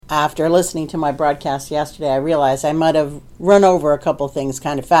After listening to my broadcast yesterday, I realized I might have run over a couple things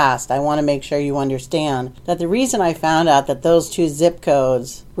kind of fast. I want to make sure you understand that the reason I found out that those 2 zip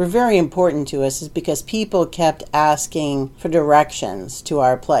codes were very important to us is because people kept asking for directions to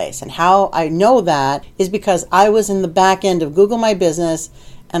our place. And how I know that is because I was in the back end of Google My Business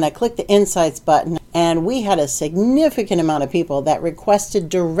and I clicked the Insights button, and we had a significant amount of people that requested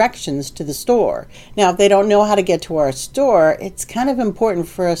directions to the store. Now, if they don't know how to get to our store, it's kind of important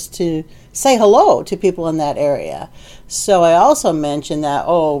for us to say hello to people in that area. So I also mentioned that,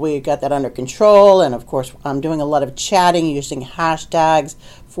 we got that under control, and of course I'm doing a lot of chatting using hashtags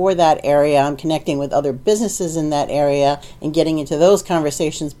for that area. I'm connecting with other businesses in that area and getting into those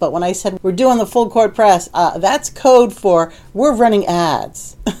conversations. But when I said we're doing the full court press, that's code for we're running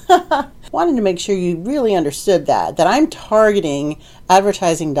ads. Wanted to make sure you really understood that I'm targeting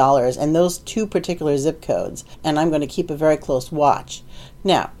advertising dollars in those 2 particular zip codes, and I'm going to keep a very close watch.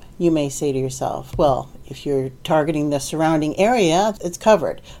 Now, you may say to yourself, well, if you're targeting the surrounding area, it's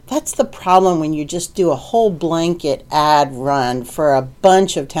covered. That's the problem when you just do a whole blanket ad run for a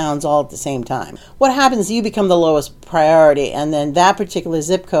bunch of towns all at the same time. What happens is you become the lowest priority, and then that particular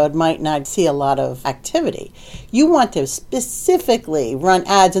zip code might not see a lot of activity. You want to specifically run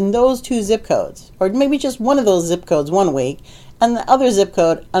ads in those 2 zip codes, or maybe just one of those zip codes one week, and the other zip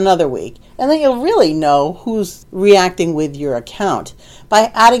code another week. And then you'll really know who's reacting with your account.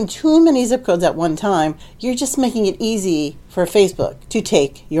 By adding too many zip codes at one time, you're just making it easy for Facebook to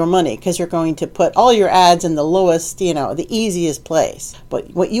take your money because you're going to put all your ads in the lowest, the easiest place.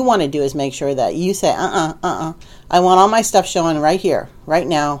 But what you want to do is make sure that you say, I want all my stuff showing right here, right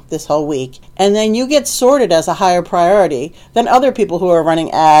now, this whole week. And then you get sorted as a higher priority than other people who are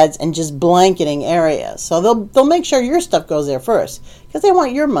running ads and just blanketing areas. So they'll make sure your stuff goes there first because they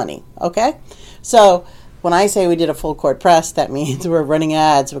want your money, okay? So when I say we did a full court press, that means we're running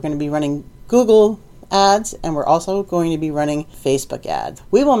ads. We're going to be running Google ads, and we're also going to be running Facebook ads.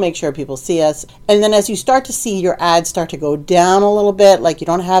 We will make sure people see us. And then as you start to see your ads start to go down a little bit, like you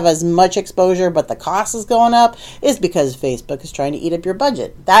don't have as much exposure, but the cost is going up, is because Facebook is trying to eat up your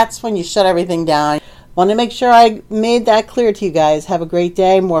budget. That's when you shut everything down. Want to make sure I made that clear to you guys. Have a great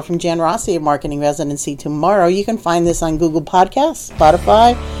day. More from Jan Rossi of Marketing Residency tomorrow. You can find this on Google Podcasts,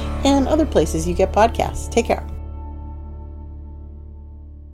 Spotify, and other places you get podcasts. Take care.